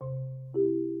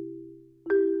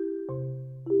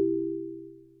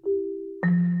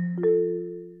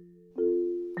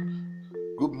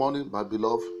morning, my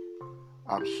beloved.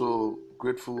 I'm so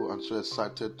grateful and so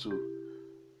excited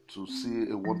to see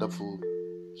a wonderful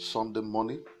Sunday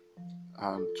morning,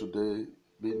 and today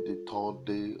being the third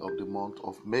day of the month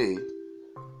of May,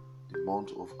 the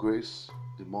month of grace,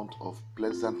 the month of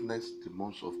pleasantness, the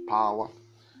month of power,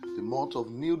 the month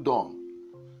of new dawn.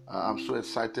 I'm so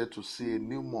excited to see a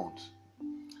new month.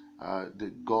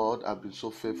 God has been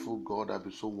so faithful, God has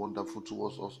been so wonderful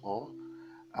towards us all,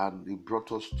 and He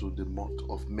brought us to the month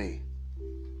of May,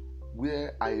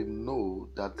 where I know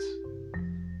that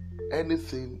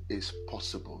anything is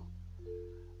possible.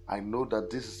 I know that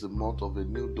this is the month of a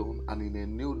new dawn, and in a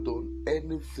new dawn,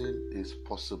 anything is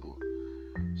possible.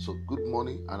 So good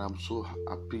morning, and I'm so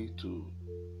happy to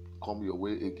come your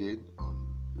way again on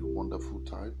a wonderful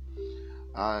time.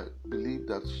 I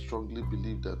strongly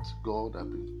believe that God has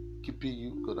been keeping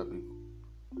you, God has been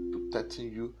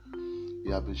protecting you, He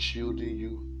has been shielding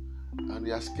you, and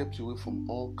He has kept you away from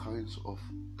all kinds of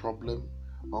problems,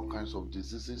 all kinds of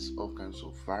diseases, all kinds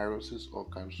of viruses, all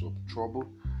kinds of trouble.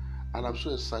 And I'm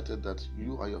so excited that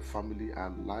you and your family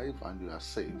are alive and you are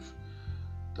safe.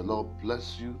 The Lord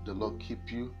bless you, the Lord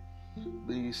keep you.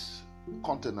 May His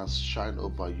countenance shine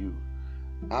over you.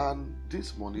 And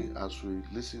this morning, as we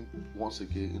listen once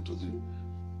again into the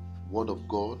Word of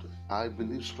God, I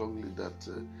believe strongly that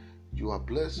you are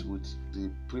blessed with the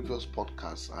previous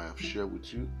podcasts I have shared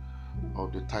with you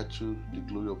on the title, The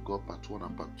Glory of God, Part 1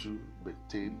 and Part 2,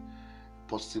 Maintain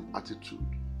Positive Attitude.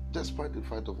 Despite the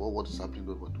fact of all what is happening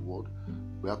over the world,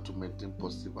 we have to maintain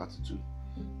positive attitude.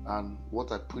 And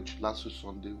what I preached last week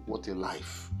Sunday, what a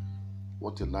life.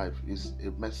 What a life is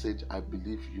a message I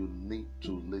believe you need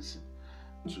to listen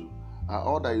to.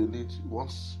 All that you need,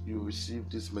 once you receive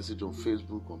this message on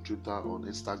Facebook, on Twitter, on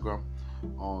Instagram,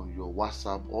 on your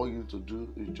WhatsApp, all you need to do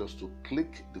is just to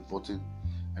click the button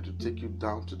and to take you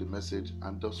down to the message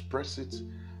and just press it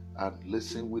and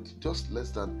listen with just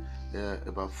less than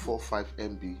about 4-5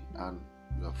 MB, and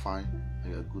you are fine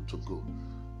and you are good to go.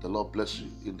 The Lord bless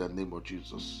you in the name of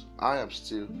Jesus. I am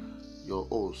still your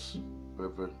host,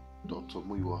 Reverend Dr.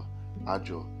 Muyiwa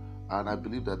Ajo, and I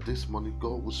believe that this morning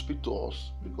God will speak to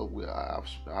us because we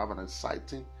have an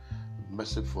exciting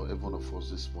message for every one of us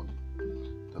this morning.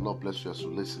 The Lord bless you as you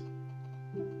listen.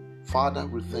 Father,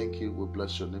 we thank you, we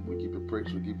bless your name, we give you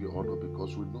praise, we give you honor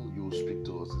because we know you will speak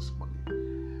to us this morning.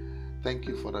 Thank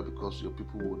you, Father, because your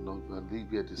people will not leave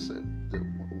here the same.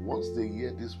 Once they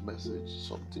hear this message,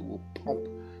 something will pump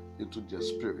into their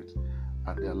spirit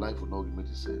and their life will not remain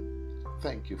the same.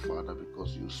 Thank you, Father,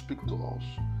 because you speak to us.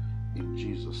 In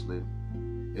Jesus'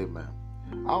 name, amen.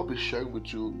 I'll be sharing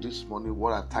with you this morning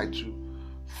what I titled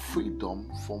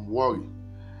Freedom from Worry.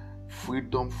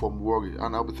 Freedom from worry.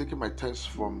 And I'll be taking my text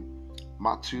from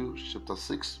Matthew chapter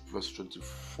 6, verse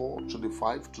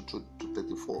 25 to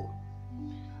 34.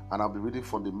 And I'll be reading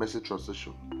from the Message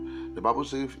translation. The Bible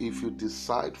says, if you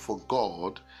decide for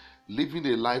God, living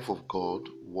a life of God,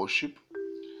 worship,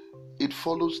 it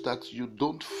follows that you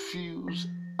don't fuse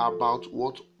about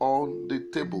what's on the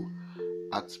table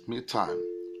at mealtime,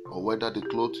 or whether the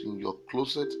clothes in your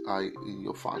closet are in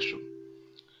your fashion.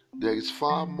 There is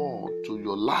far more to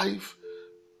your life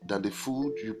than the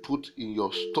food you put in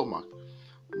your stomach,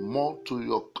 more to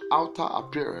your outer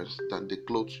appearance than the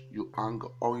clothes you hang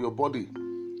on your body.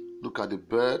 Look at the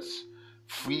birds,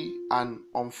 free and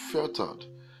unfettered,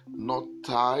 not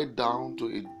tied down to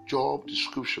a job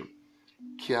description,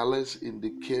 careless in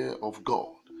the care of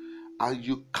God, and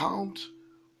you count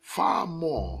far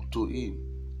more to Him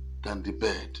than the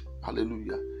bird.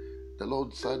 Hallelujah. The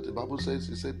Lord said, the Bible says,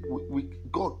 He said,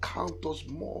 God count us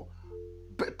more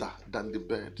better than the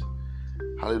bird.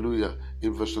 Hallelujah.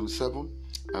 In verse 27,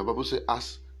 the Bible says,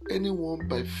 as anyone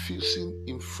by fusing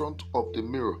in front of the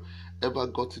mirror ever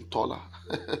gotten taller?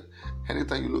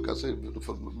 Anytime you look at say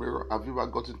from the mirror, have you ever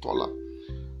gotten taller?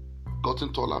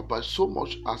 Gotten taller by so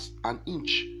much as an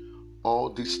inch?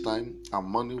 All this time and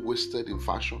money wasted in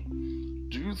fashion.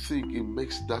 Do you think it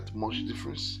makes that much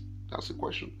difference? That's the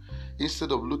question.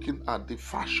 Instead of looking at the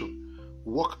fashion,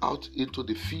 walk out into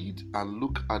the field and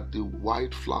look at the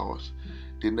white flowers.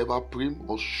 They never prune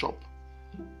or shop.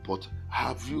 But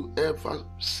have you ever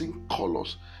seen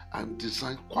colors and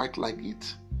design quite like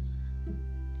it?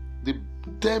 The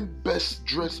 10 best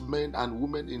dressed men and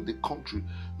women in the country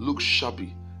look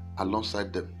shabby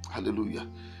alongside them. Hallelujah.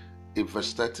 In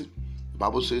verse 30, the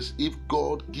Bible says, if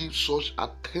God gives such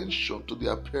attention to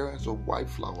the appearance of white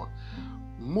flower,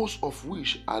 most of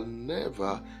which are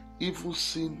never even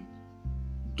seen,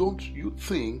 don't you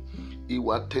think He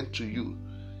will attend to you?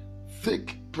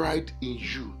 Take pride in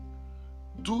you.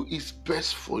 Do His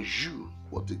best for you.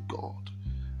 What a God.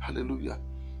 Hallelujah.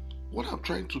 What I'm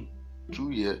trying to through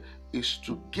here is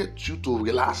to get you to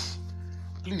relax.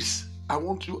 Please,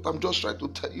 I'm just trying to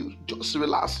tell you, just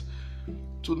relax.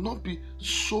 To not be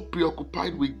so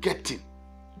preoccupied with getting,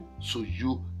 so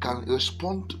you can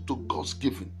respond to God's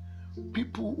giving.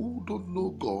 People who don't know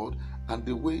God and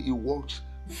the way He works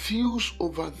fuse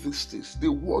over these things. They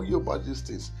worry about these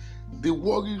things. They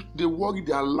worry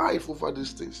their life over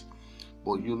these things.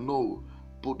 But you know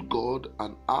both God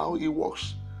and how He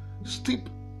works. Steep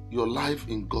your life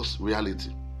in God's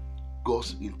reality,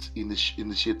 God's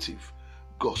initiative,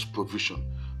 God's provision.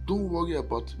 Don't worry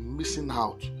about missing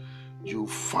out. You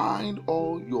find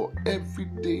all your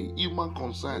everyday human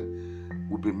concern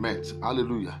will be met.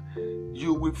 Hallelujah.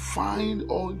 You will find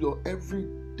all your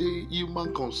everyday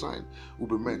human concern will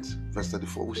be met. Verse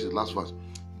 34, which is the last verse.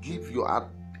 Give your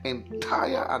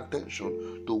entire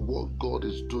attention to what God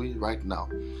is doing right now.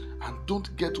 And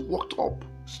don't get worked up.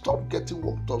 Stop getting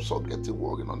worked up. Stop getting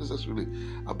worried unnecessarily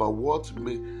about what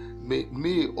may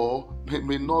or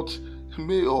may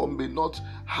not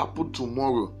happen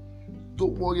tomorrow.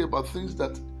 Don't worry about things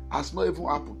that has not even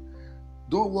happened.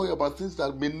 Don't worry about things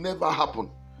that may never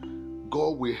happen.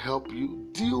 God will help you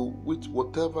deal with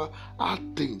whatever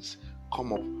hard things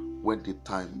come up when the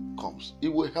time comes. It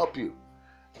will help you.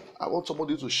 I want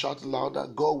somebody to shout louder,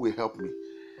 God will help me.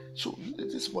 So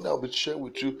this morning I'll be sharing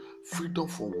with you freedom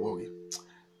from worry.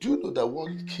 Do you know that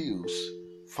worry kills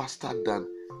faster than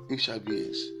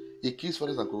HIV/AIDS? It kills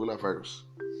faster than coronavirus.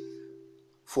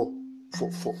 For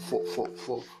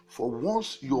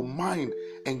once your mind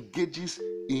engages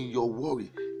in your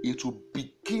worry, it will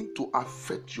begin to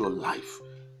affect your life.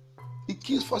 It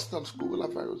kills faster than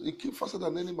coronavirus. It kills faster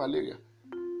than any malaria.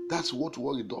 That's what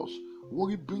worry does.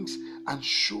 Worry brings and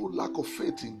shows lack of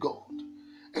faith in God.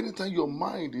 Anytime your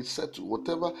mind is settled,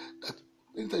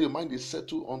 anytime your mind is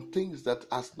settled on things that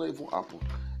has not even happened,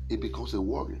 it becomes a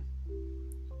worry.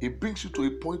 It brings you to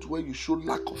a point where you show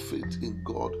lack of faith in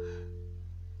God,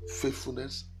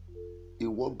 faithfulness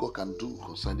in what God can do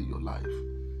concerning your life.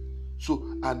 So,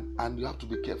 and you have to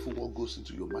be careful what goes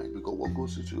into your mind, because what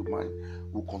goes into your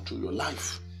mind will control your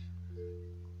life.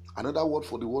 Another word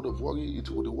for the word of worry,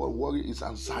 the word worry is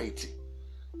anxiety.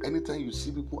 Anytime you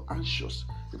see people anxious,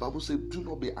 the Bible says, do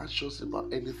not be anxious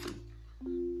about anything.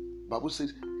 The Bible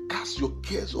says, cast your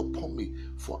cares upon me,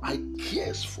 for I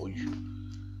cares for you.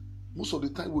 Most of the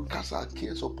time we cast our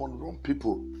cares upon wrong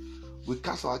people. We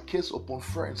cast our cares upon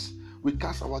friends. We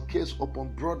cast our cares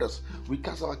upon brothers. We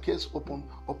cast our cares upon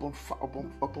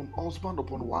husband,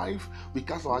 upon wife. We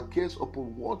cast our cares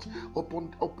upon what?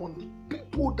 Upon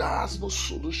people that has no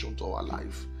solution to our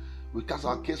life. We cast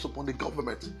our cares upon the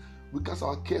government. We cast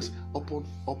our cares upon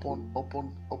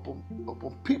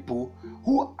people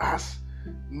who has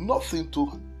nothing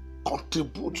to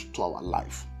contribute to our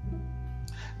life.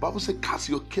 The Bible says, cast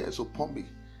your cares upon me.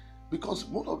 Because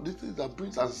one of the things that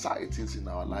brings anxieties in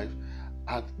our life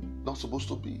are not supposed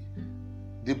to be.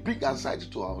 They bring anxiety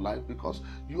to our life because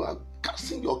you are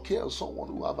casting your care on someone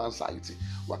who have anxiety.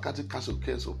 Why can't you cast your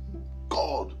cares on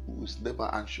God, who is never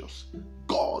anxious?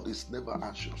 God is never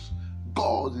anxious.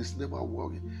 God is never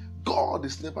worried. God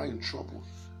is never in trouble.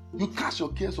 You cast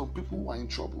your cares on people who are in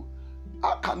trouble.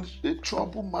 How can a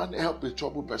troubled man help a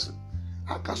troubled person?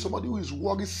 How can somebody who is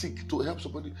worried sick to help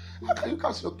somebody? How can you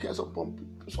cast your cares upon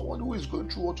someone who is going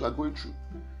through what you are going through?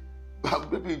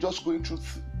 Maybe you're just going through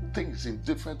things in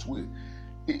different ways.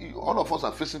 All of us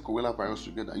are facing coronavirus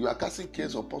together. You are casting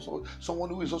cares upon someone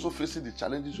who is also facing the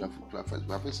challenges you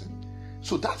are facing.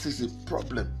 So that is the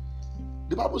problem.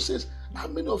 The Bible says, how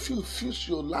many of you fuse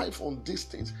your life on these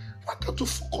things? Why can't you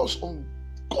focus on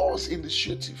God's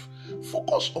initiative?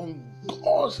 Focus on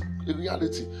God's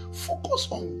reality. Focus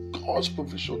on God's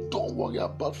provision. Don't worry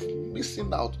about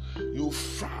missing out. You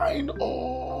find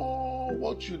all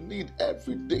what you need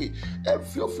every day.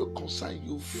 Every of your concern,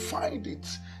 you find it.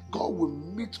 God will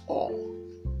meet all.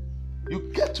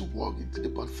 You get worried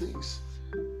about things.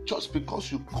 Just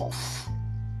because you cough,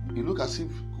 you look as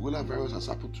if coronavirus has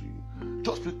happened to you.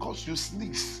 Just because you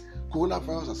sneeze,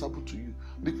 coronavirus has happened to you.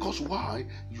 Because why?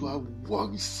 You are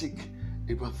worried sick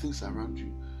about things around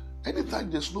you. Anytime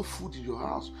there's no food in your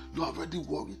house, you are already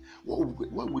worried. Where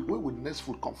will the next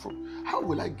food come from? How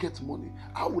will I get money?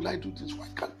 How will I do this? Why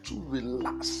can't you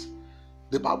relax?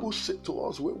 The Bible said to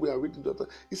us when we are reading that,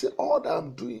 it said, all that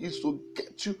I'm doing is to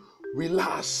get you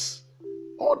relax.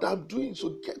 All that I'm doing is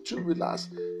to get you relax.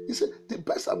 He said, the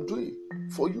best I'm doing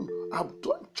for you, I'm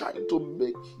trying to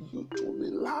make you to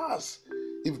relax.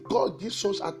 If God gives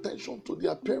us attention to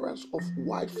the appearance of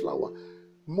white flower,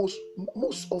 most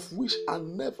of which are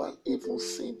never even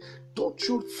seen, don't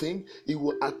you think He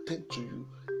will attend to you?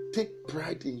 Take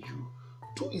pride in you.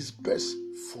 Do His best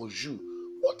for you.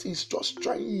 what he's just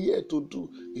trying here to do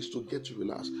is to get you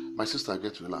relaxed. My sister,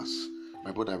 get relaxed.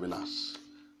 My brother, relax.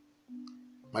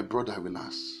 My brother,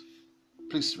 relax.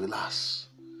 Please relax.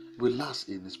 Relax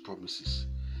in his promises.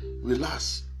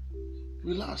 Relax.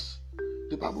 Relax.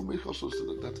 The Bible makes us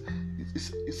also that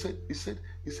it said,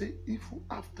 even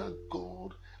after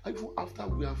God, even after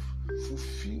we have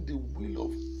fulfilled the will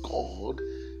of God,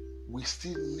 we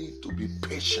still need to be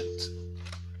patient.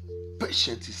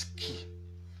 Patience is key.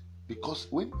 Because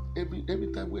when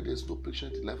every time when there's no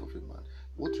patience in the life of a man,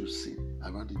 what you see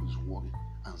around him is worry,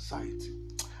 anxiety.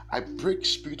 I break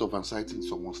spirit of anxiety in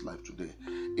someone's life today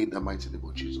in the mighty name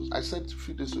of Jesus. I said a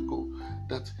few days ago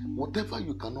that whatever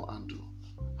you cannot handle,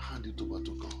 hand it over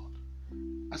to God.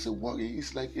 I said worry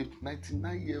is like a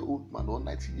 99-year-old man or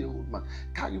 90-year-old man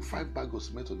carrying 5 bags of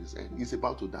cement on his head. He's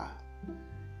about to die.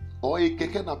 Or a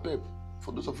keke napep.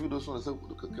 For those of you who don't understand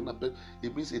what keke napep,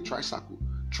 it means a tricycle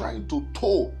trying to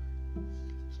tow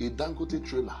a Dangote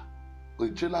trailer or a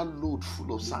trailer load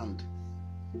full of sand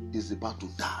is about to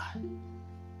die.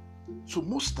 So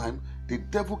most time the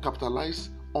devil capitalizes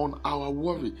on our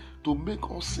worry to make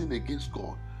us sin against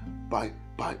God by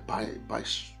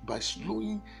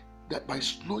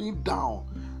slowing down,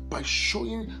 by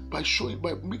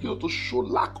making us to show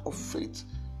lack of faith,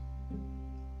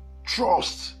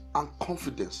 trust, and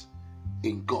confidence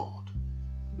in God.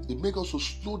 It makes us to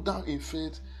slow down in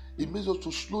faith. It makes us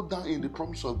to slow down in the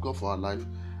promise of God for our life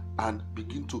and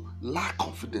begin to lack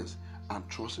confidence and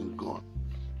trust in God.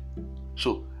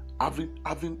 So having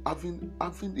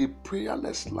a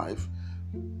prayerless life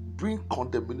bring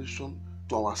condemnation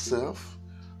to ourselves,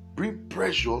 bring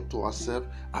pressure to ourselves,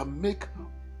 and make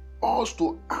us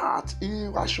to act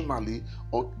irrationally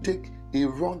or take a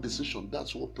wrong decision.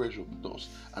 That's what pressure does,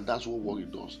 and that's what worry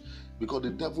does. Because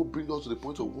the devil brings us to the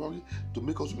point of worry to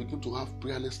make us begin to have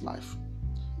prayerless life.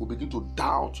 We begin to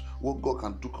doubt what God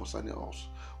can do concerning us.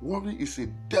 Worry is a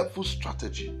devil's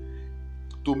strategy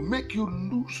to make you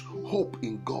lose hope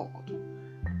in God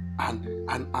and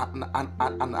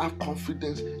have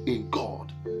confidence in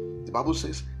God. The Bible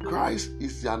says Christ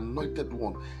is the anointed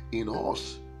one. In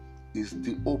us is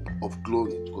the hope of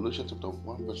glory. Colossians chapter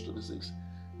 1 verse 26,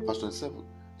 verse 27. It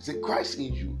says Christ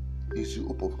in you is the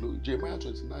hope of glory. Jeremiah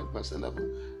 29 verse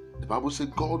 11. The Bible says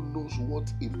God knows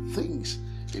what He thinks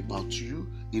about you.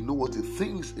 He knows what He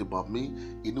thinks about me.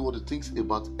 He knows what He thinks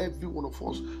about every one of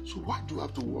us. So why do you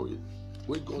have to worry?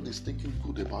 When God is thinking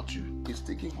good about you, He's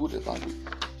thinking good about you.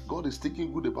 God is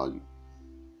thinking good about you.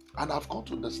 And I've come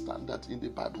to understand that in the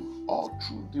Bible, all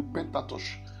through the Pentateuch,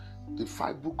 the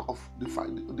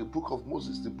book of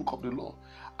Moses, the book of the law,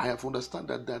 I have understood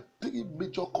that there are 3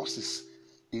 major causes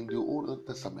in the Old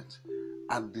Testament.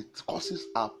 And the causes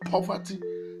are poverty,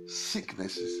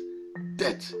 sicknesses,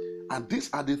 death. And these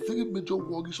are the 3 major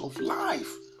worries of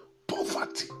life.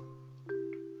 Poverty.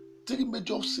 3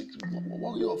 major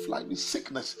worry of life is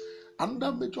sickness.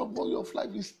 Another major worry of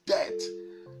life is death.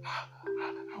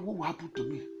 What will happen to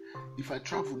me if I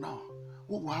travel now?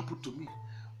 What will happen to me?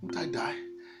 Won't I die?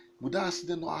 Will that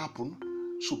accident not happen?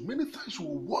 So many times we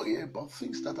worry about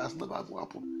things that has never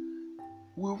happened.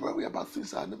 We worry about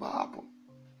things that have never happened.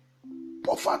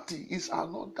 Poverty is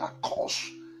another cause,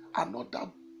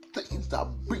 another things that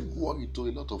bring worry to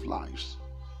a lot of lives.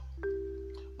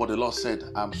 But the Lord said,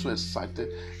 I'm so excited.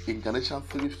 In Galatians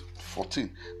 3:14,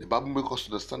 the Bible makes us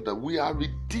understand that we are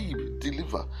redeemed,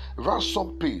 delivered,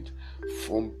 ransom paid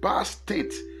from bad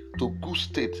state to good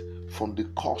state from the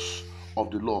curse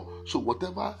of the law. So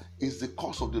whatever is the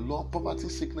cause of the law, poverty,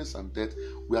 sickness, and death,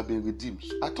 we have been redeemed.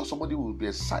 I thought somebody would be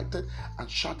excited and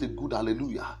shout a good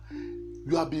hallelujah.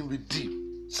 You have been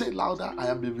redeemed. Say louder, I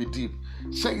have been redeemed.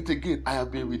 Say it again, I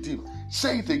have been redeemed.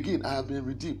 Say it again, I have been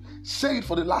redeemed. Say it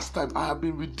for the last time, I have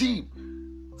been redeemed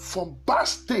from bad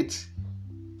state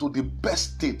to the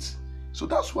best state. So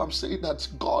that's why I'm saying that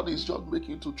God is just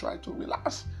making you to try to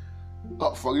relax.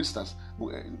 For instance,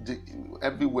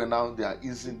 everywhere now they are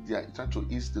trying to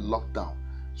ease the lockdown.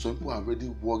 So people are already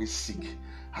worried sick.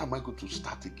 How am I going to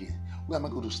start again? Where am I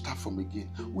going to start from again?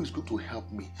 Who is going to help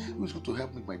me? Who is going to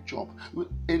help me with my job?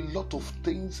 A lot of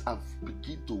things have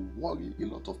begun to worry a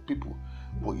lot of people,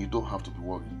 but you don't have to be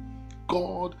worried.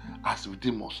 God has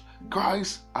redeemed us.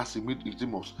 Christ has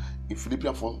redeemed us. In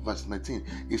Philippians 4 verse 19,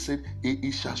 He said,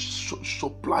 He shall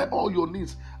supply all your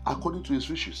needs according to His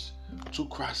riches through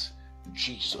Christ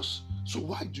Jesus. So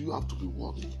why do you have to be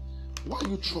worried? Why are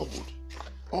you troubled?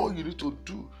 All you need to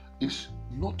do is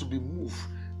not to be moved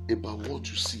about what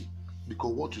you see,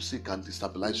 because what you see can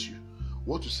destabilize you.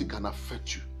 What you see can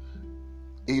affect you.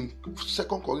 In 2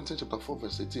 Corinthians chapter 4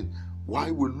 verse 18,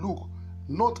 why we look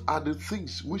not at the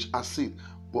things which are seen,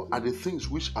 but at the things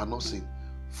which are not seen.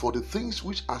 For the things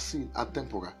which are seen are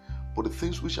temporal, but the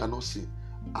things which are not seen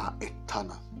are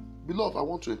eternal. Beloved, I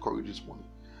want to encourage this morning.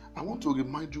 I want to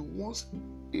remind you once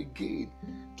again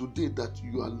today that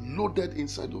you are loaded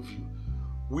inside of you.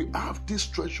 We have this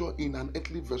treasure in an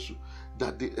earthly vessel,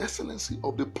 that the excellency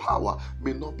of the power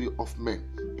may not be of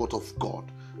men, but of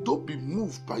God. Don't be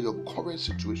moved by your current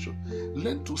situation.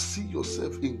 Learn to see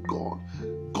yourself in God.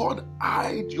 God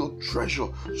hide your treasure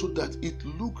so that it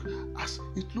look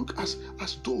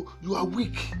as though you are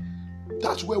weak.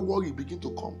 That's where worry begin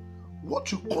to come.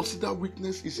 What you consider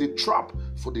weakness is a trap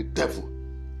for the devil.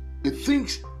 It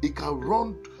thinks it can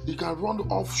run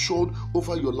offshore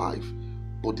over your life.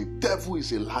 But the devil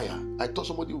is a liar. I thought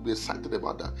somebody would be excited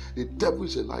about that. The devil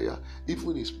is a liar. If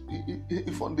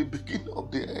on the beginning of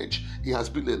the edge he has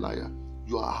been a liar,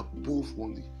 you are above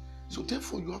only. So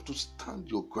therefore you have to stand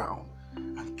your ground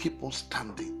and keep on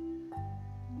standing.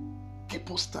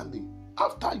 Keep on standing.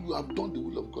 After you have done the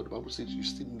will of God, the Bible says you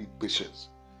still need patience.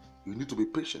 You need to be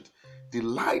patient. The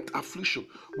light affliction,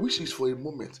 which is for a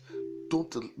moment,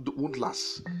 won't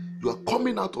last. You are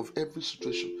coming out of every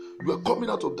situation. You are coming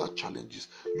out of that challenges.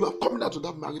 You are coming out of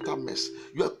that marital mess.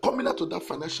 You are coming out of that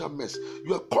financial mess.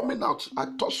 You are coming out. I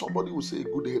thought somebody would say a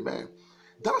good amen.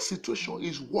 That situation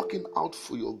is working out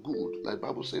for your good. Like the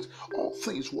Bible says, all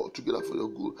things work together for your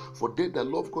good. For they that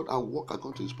love God and walk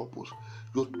according to his purpose.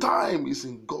 Your time is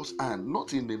in God's hand,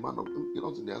 not in the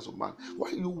hands of man.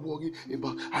 Why are you worrying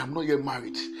about, I am not yet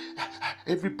married?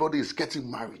 Everybody is getting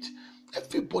married.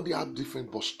 Everybody have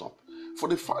different bus stop. For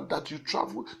the fact that you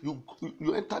travel, you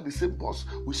enter the same bus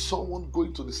with someone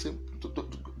going to the same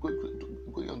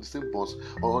going on the same bus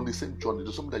or on the same journey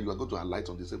to something that you are going to alight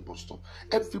on the same bus stop.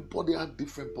 Everybody has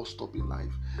different bus stop in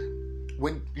life.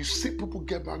 When you see people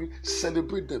get married,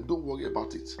 celebrate them. Don't worry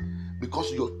about it,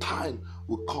 because your time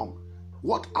will come.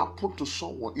 What happened to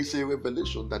someone is a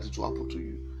revelation that it will happen to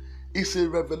you. It's a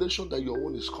revelation that your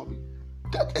own is coming.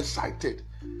 Get excited.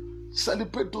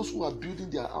 Celebrate those who are building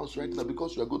their house right now,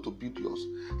 because you are going to build yours.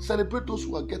 Celebrate those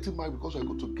who are getting married, because you are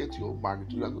going to get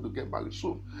married. You are going to get married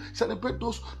soon. Celebrate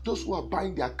those who are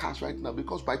buying their cars right now,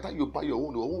 because by the time you buy your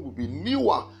own will be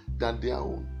newer than their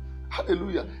own.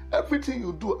 Hallelujah. Everything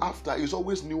you do after is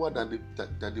always newer than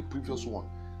the previous one.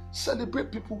 Celebrate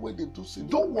people when they do sin.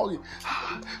 Don't worry.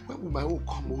 When will my own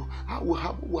come? What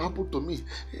will happen to me?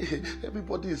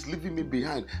 Everybody is leaving me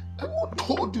behind. Who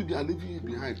told you they are leaving you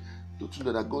behind? Don't you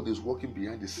know that God is working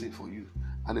behind the scene for you?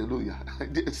 Hallelujah.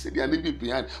 They are leaving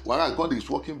behind, while God is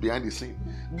working behind the scene.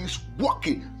 He's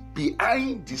working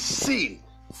behind the scene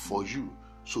for you.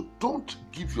 So don't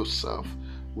give yourself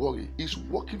worry. He's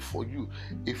working for you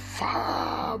a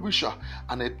far richer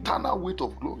and eternal weight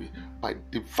of glory by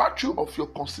the virtue of your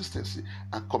consistency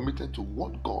and commitment to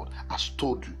what God has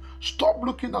told you. Stop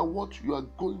looking at what you are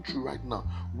going through right now.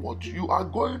 What you are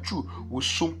going through will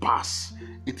soon pass.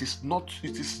 It is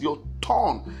your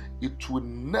turn. You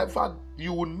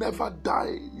will never die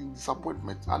in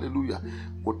disappointment. Hallelujah.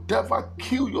 Whatever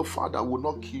killed your father will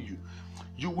not kill you.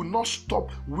 You will not stop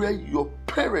where your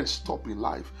parents stop in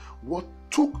life. What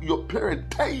took your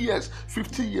parents 10 years,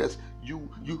 15 years, you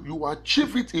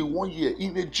achieve it in 1 year,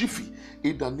 in a jiffy,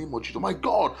 in the name of Jesus. My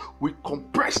God, we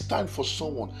compress time for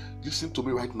someone. Listen to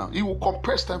me right now. He will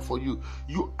compress time for you.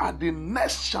 You are the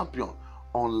next champion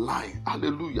online.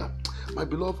 Hallelujah. My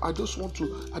beloved,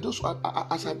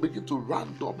 as I begin to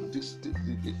round up in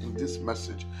this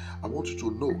message, I want you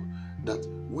to know that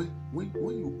when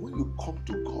you come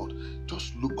to God,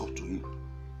 just look up to him.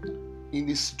 In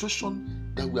the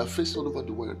situation that we are facing all over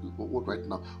the world right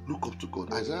now, look up to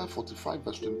God. Isaiah 45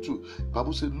 verse 22, the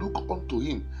Bible says, look unto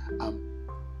him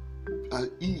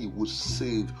and he will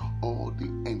save all the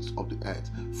ends of the earth.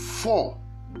 For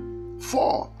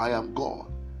I am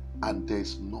God and there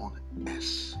is none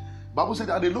else. The Bible says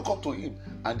that they look up to him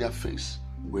and their face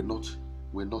were not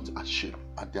ashamed,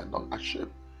 and they are not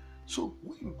ashamed. So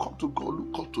when you come to God,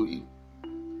 look up to him.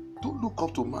 Don't look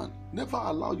up to man. Never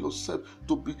allow yourself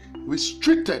to be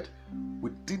restricted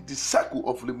within the circle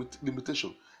of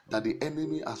limitation that the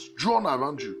enemy has drawn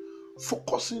around you.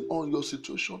 Focusing on your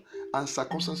situation and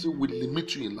circumstances will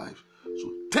limit you in life.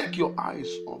 So take your eyes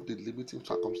off the limiting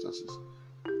circumstances.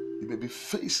 You may be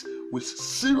faced with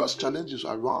serious challenges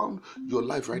around your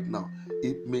life right now.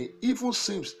 It may even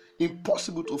seem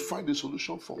impossible to find a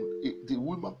solution from the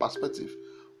human perspective.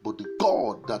 But the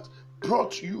God that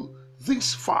brought you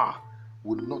this far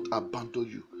will not abandon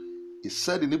you. It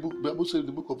said in the Bible says in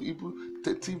the book of Hebrews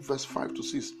 13 verse 5 to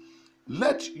 6,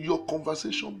 let your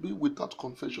conversation be without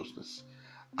covetousness,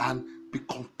 and be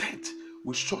content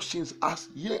with such things as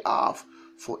ye have.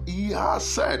 For he has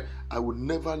said, I will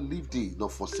never leave thee nor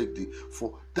forsake thee.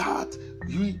 For that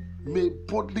may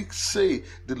boldly say,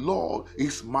 the Lord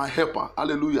is my helper.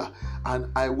 Hallelujah.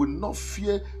 And I will not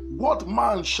fear what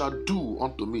man shall do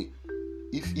unto me.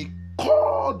 If he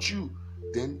called you,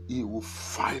 then he will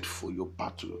fight for your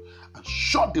battle and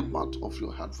shut the mouth of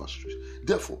your adversaries.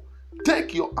 Therefore,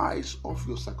 take your eyes off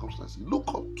your circumstances. Look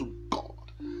up to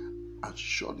God, and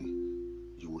surely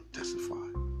you will testify.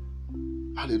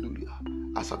 Hallelujah.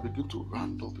 As I begin to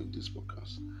round up in this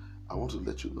podcast, I want to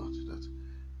let you know that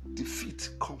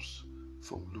defeat comes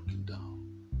from looking down.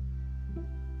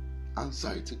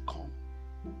 Anxiety comes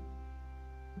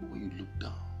when you look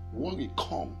down. Worry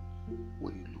comes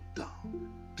when you look down.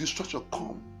 Destruction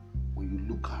comes when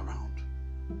you look around.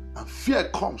 And fear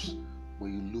comes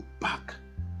when you look back.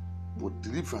 But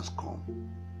deliverance comes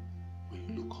when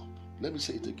you look up. Let me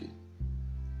say it again.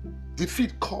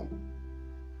 Defeat comes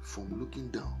from looking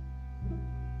down.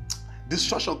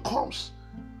 Destruction comes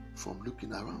from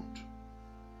looking around.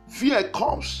 Fear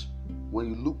comes when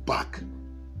you look back.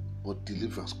 But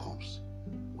deliverance comes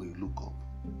when you look up.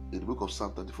 In the book of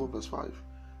Psalm 34 verse 5,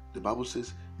 the Bible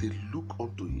says, they look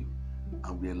unto him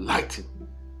and were enlightened,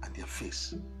 and their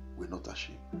face were not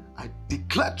ashamed. I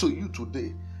declare to you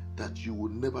today that you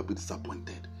will never be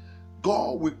disappointed.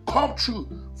 God will come through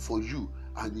for you,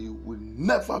 and you will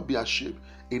never be ashamed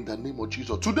in the name of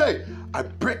Jesus. Today, I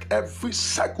break every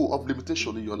cycle of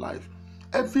limitation in your life.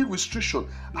 Every restriction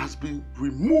has been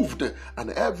removed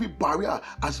and every barrier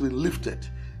has been lifted.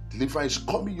 Deliverance is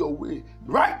coming your way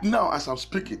right now as I'm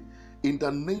speaking. In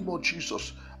the name of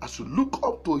Jesus, as you look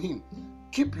up to him,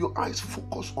 keep your eyes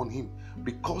focused on him,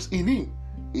 because in him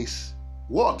is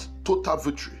what? Total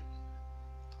victory.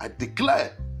 I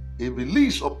declare a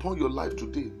release upon your life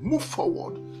today. Move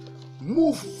forward.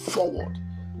 Move forward.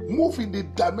 Move in the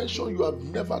dimension you have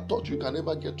never thought you can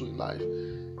ever get to in life.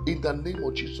 In the name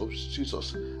of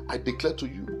Jesus, I declare to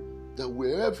you that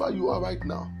wherever you are right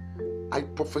now, I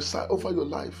prophesy over your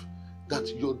life that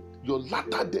your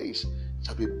latter days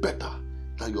shall be better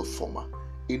than your former.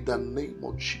 In the name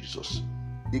of Jesus.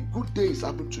 A good day is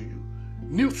happening to you.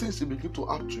 New things will begin to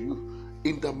happen to you.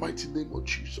 In the mighty name of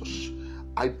Jesus.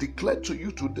 I declare to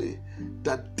you today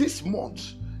that this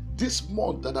month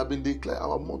that have been declared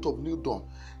our month of new dawn,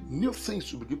 new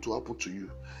things will begin to happen to you.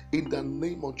 In the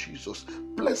name of Jesus.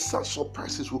 Pleasant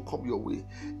surprises will come your way.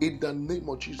 In the name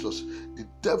of Jesus. The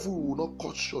devil will not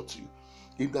cut short you.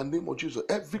 In the name of Jesus.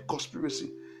 Every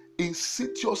conspiracy,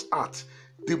 insidious act,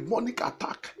 demonic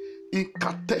attack,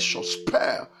 incantation,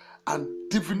 spell, and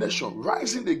divination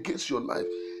rising against your life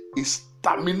is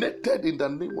terminated in the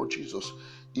name of Jesus.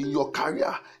 In your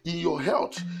career, in your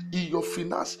health, in your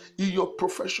finance, in your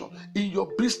profession, in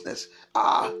your business,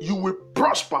 you will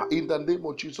prosper in the name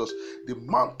of Jesus. The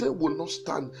mountain will not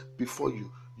stand before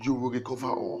you. You will recover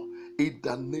all. In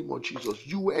the name of Jesus,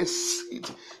 you will exceed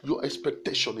your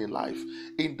expectation in life.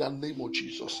 In the name of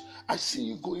Jesus, I see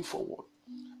you going forward.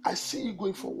 I see you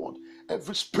going forward.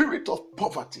 Every spirit of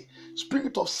poverty,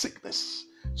 spirit of sickness,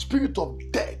 spirit of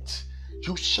death,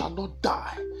 you shall not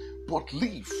die, but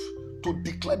live to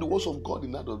declare the words of God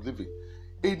in that of living.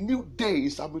 A new day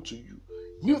is happening to you.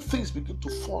 New things begin to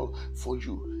fall for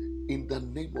you in the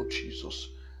name of Jesus.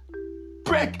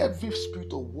 Break every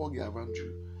spirit of worry around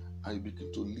you, and you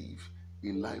begin to live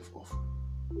a life of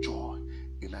joy,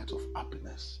 a life of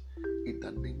happiness in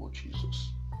the name of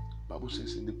Jesus. The Bible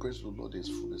says, in the presence of the Lord there is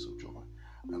fullness of joy,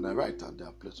 and at right hand there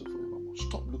are pleasures forevermore.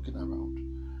 Stop looking around,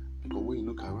 because when you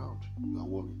look around, you are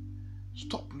worried.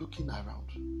 Stop looking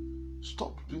around.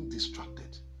 Stop being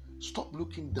distracted. Stop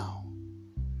looking down.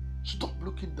 Stop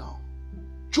looking down.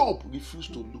 Job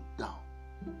refused to look down.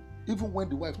 Even when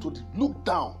the wife told him, look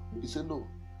down, he said, no,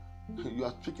 you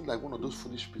are speaking like one of those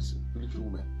foolish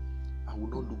women. I will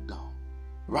not look down.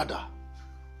 Rather,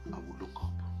 I will look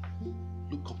up.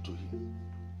 Look up to him,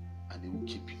 and he will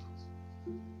keep you.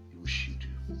 He will shield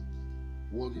you.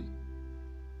 Worry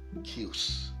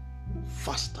kills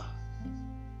faster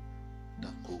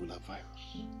than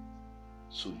coronavirus.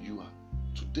 So you are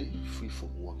today free from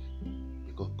worry,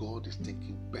 because God is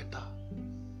thinking better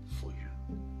for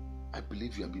you. I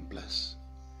believe you have been blessed,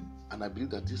 and I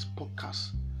believe that this podcast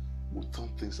will turn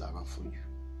things around for you.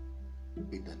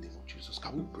 In the name of Jesus.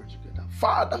 Can we pray together?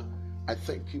 Father, I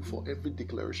thank you for every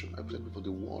declaration. I thank you for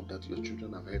the word that your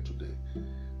children have heard today.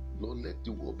 Lord, let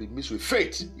the word be mixed with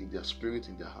faith in their spirit,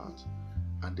 in their heart,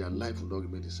 and their life will not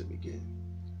remain the same again.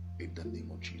 In the name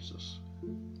of Jesus.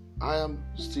 I am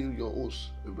still your host,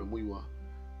 Ebemuyiwa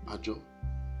Ajo,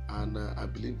 and I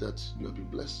believe that you have been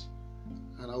blessed.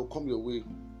 And I will come your way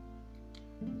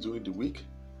during the week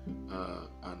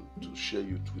and to share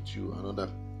with you another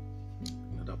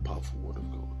powerful word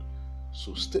of God.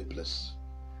 So stay blessed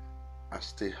and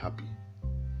stay happy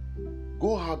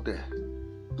Go out there.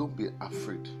 Don't be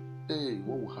afraid. Hey,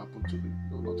 what will happen to me?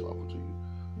 No, not to happen to you.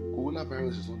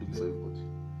 Coronavirus is not looking for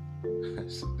everybody.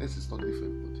 Sickness is not looking for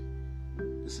everybody.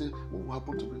 They say, what will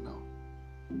happen to me now?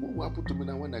 What will happen to me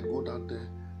now when I go down there?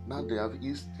 Now they have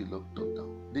eased the lockdown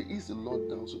down. They ease the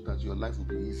lockdown so that your life will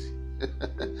be easy.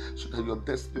 So that your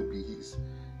destiny will be easy.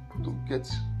 Don't get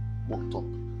worked up.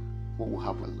 What will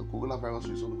happen? The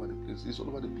coronavirus is all over the place. It's all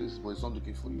over the place, but it's not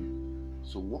looking for you.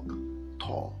 So walk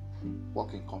tall.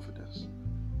 Walk in confidence.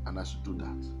 And as you do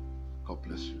that, God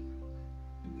bless you.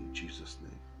 In Jesus'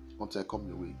 name. Until I come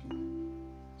your way again,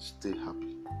 stay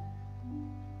happy.